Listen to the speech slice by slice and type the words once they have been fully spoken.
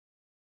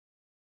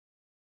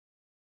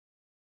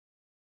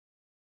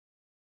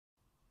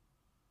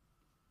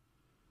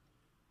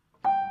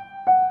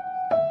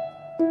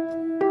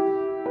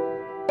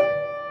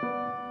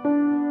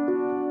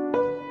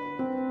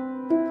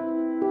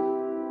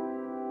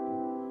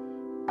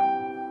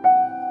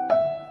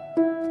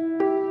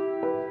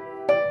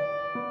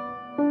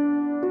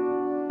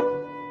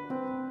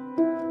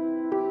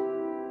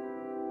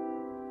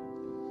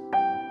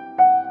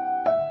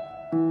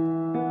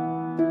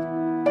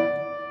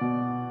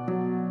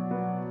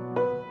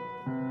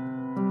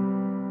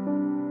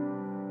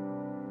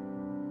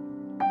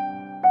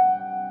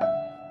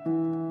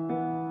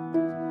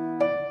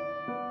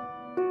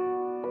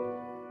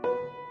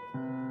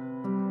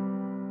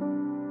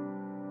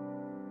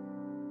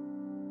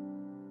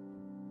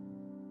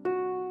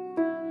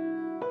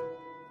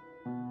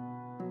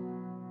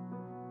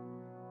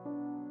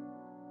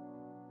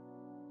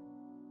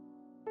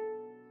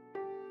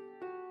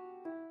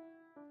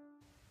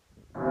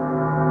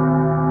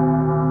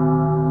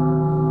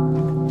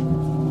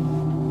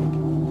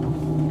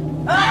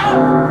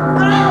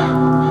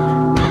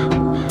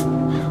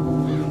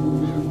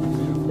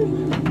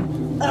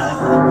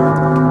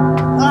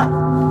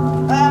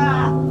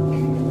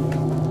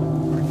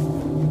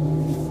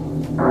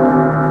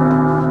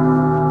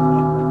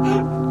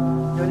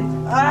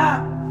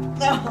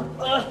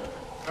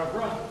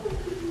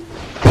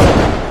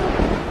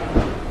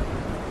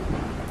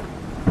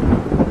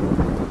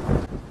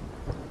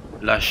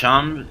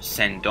chambre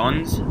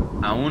 111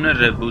 a une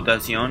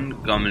réputation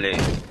comme les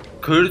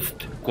courses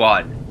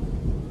quad.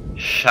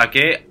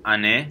 Chaque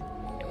année,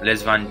 les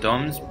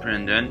fantômes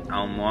prennent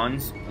au moins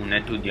un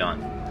étudiant.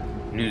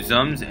 Nous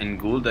sommes en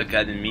Gould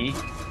Academy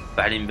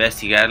pour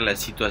investiguer la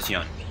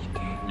situation.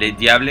 Les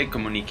diables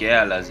communiquaient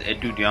à les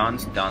étudiants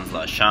dans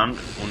la chambre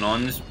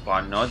unes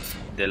par notes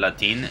de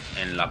latin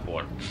en la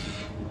porte.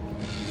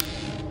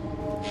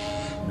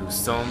 Nous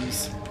sommes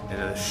en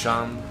la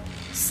chambre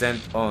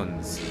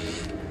 111.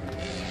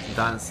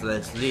 Dans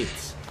les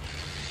lits.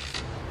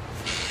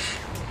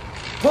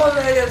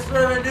 Police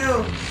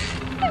revenue!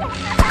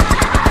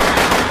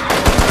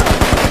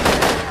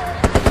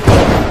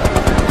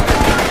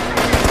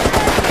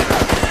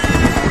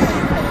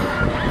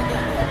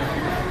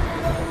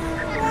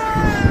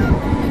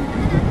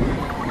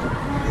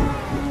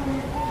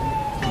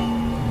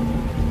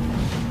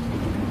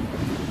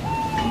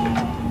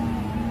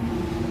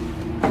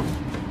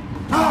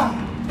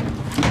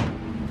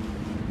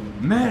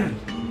 Merde!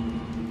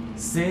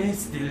 C'est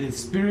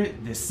l'esprit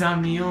de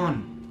Sam Leon.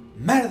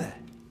 Merde!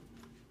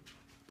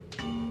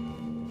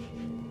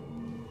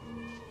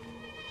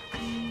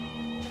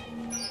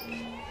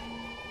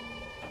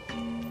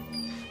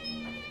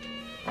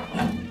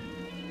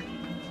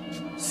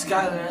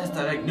 Skyler est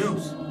avec nous.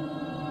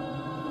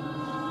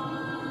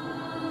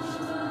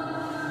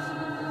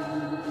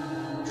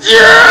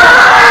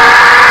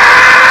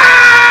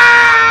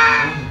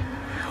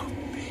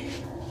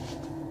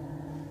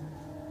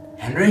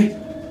 Henry?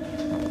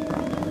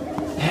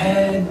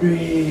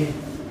 Henry!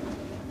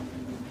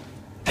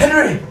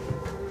 Henry!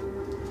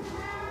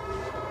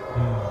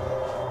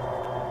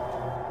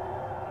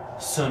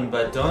 Son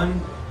bâton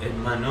et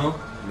mano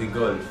de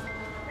golf.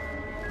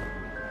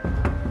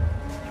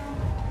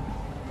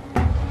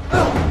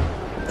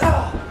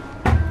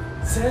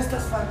 C'est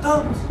estos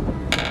fantômes!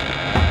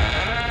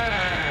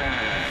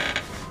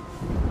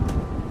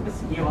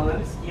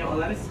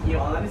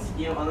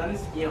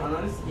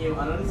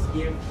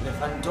 Le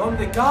fantôme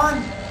de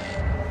Cannes!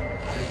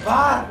 Le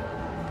bar!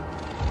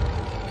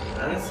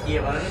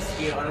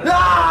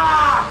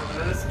 Ah!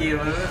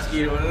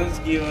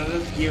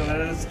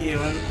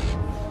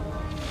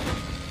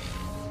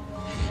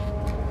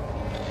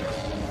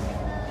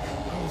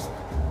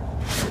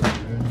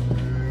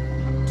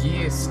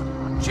 Qui est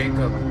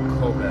Jacob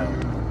Cobell?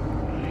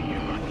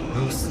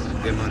 Nous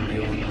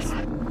demandions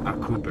à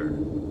Cooper.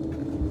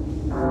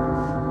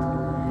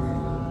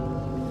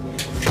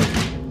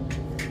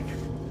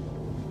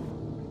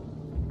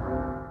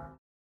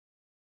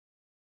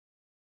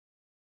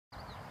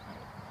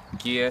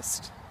 Qui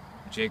est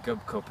Jacob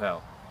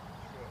Coppell?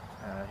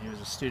 He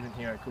was a student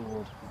here at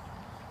Gould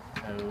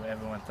who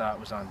everyone thought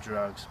was on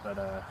drugs, but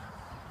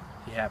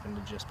he happened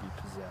to just be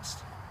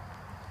possessed.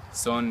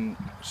 Son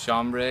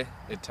chambre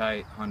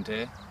était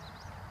hantée?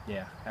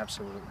 Yeah,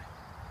 absolutely.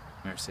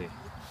 Merci.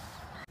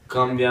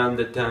 Combien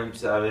de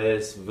temps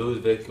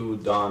avez-vous vécu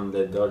dans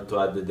le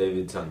dortoir de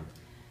Davidson?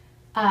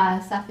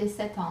 Ça fait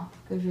 7 ans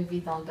que je vis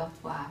dans le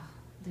dortoir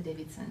de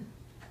Davidson.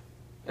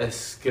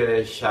 Est-ce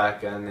que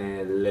chaque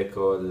année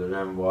l'école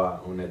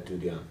renvoie un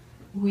étudiant?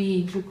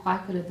 Oui, je crois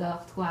que le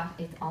dortoir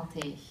est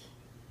hanté.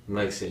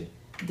 Merci.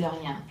 De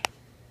rien.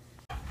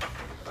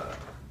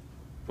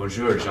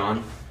 Bonjour,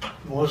 John.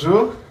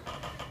 Bonjour.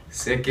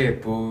 Ce que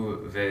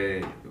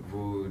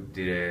pouvez-vous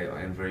dire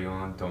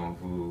environ dans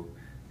vos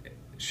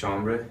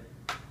chambres?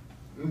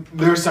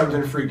 There's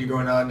something freaky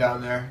going on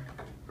down there.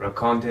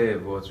 Racontez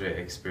votre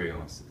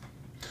expérience.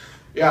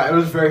 Yeah, it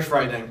was very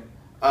frightening.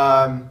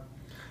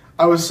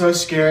 I was so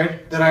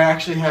scared that I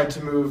actually had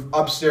to move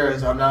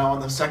upstairs. I'm now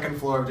on the second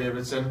floor of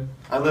Davidson.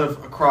 I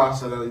live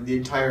across the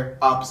entire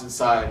opposite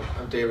side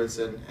of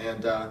Davidson,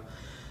 and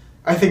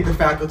I think the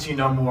faculty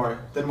know more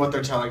than what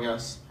they're telling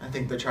us. I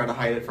think they're trying to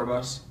hide it from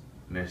us.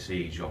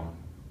 Merci, John.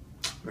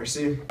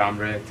 Merci.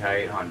 Chambre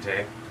était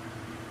hantée?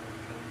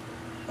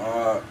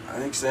 I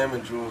think Sam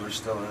and Jules are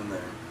still in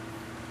there.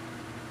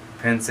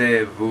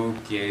 Pensez-vous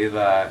qu'il y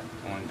a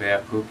un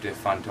vrai groupe de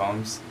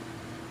fantômes?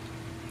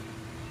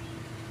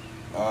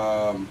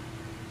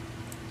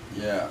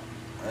 Yeah,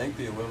 I think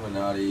the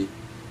Illuminati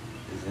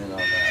is in on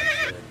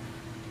that shit.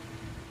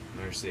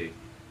 Merci.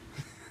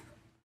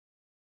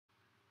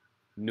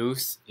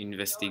 Nous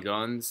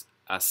investigons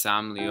à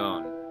Sam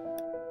Leon.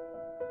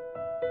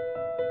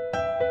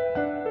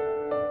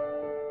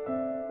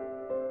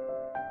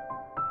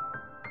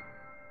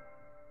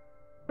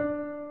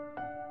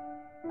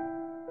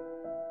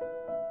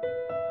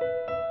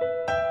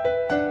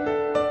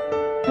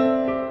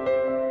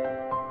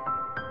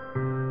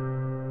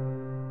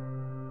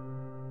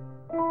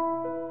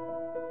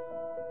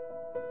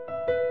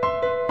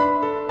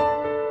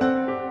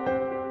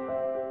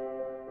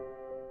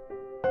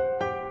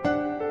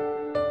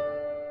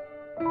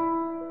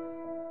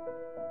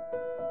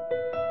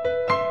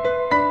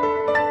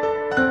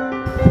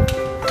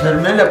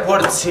 Fermez la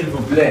porte, s'il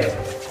vous plaît.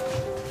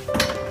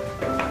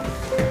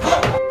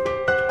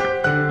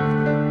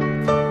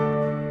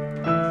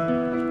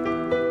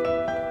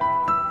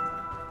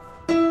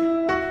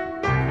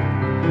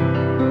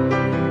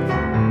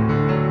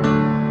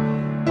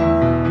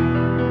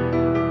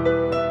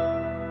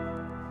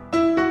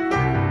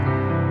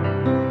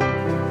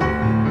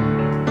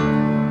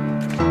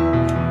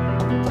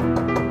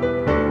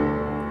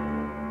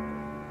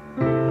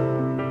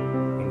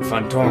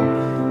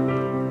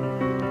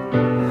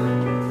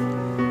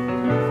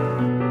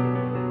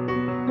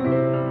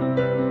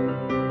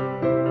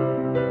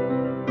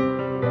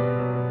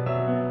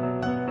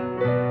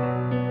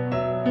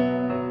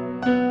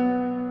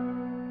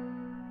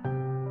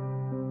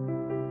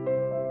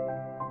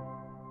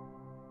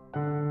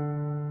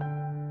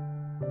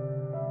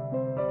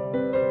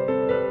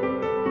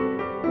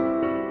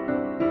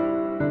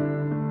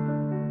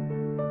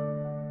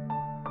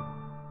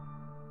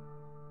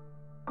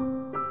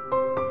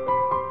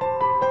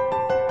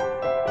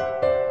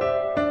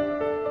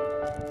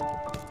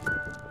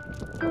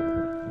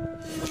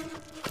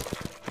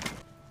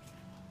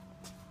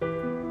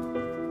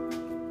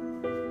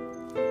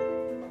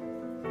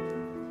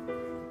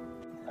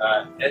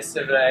 Est-ce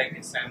vrai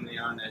que Sam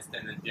Leon est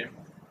dans le gym?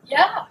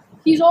 Yeah,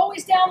 he's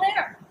always down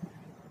there.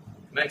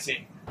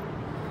 Merci.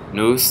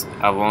 Nous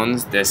avons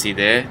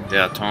décidé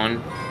d'attendre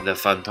le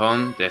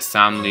fantôme de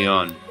Sam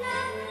Leon.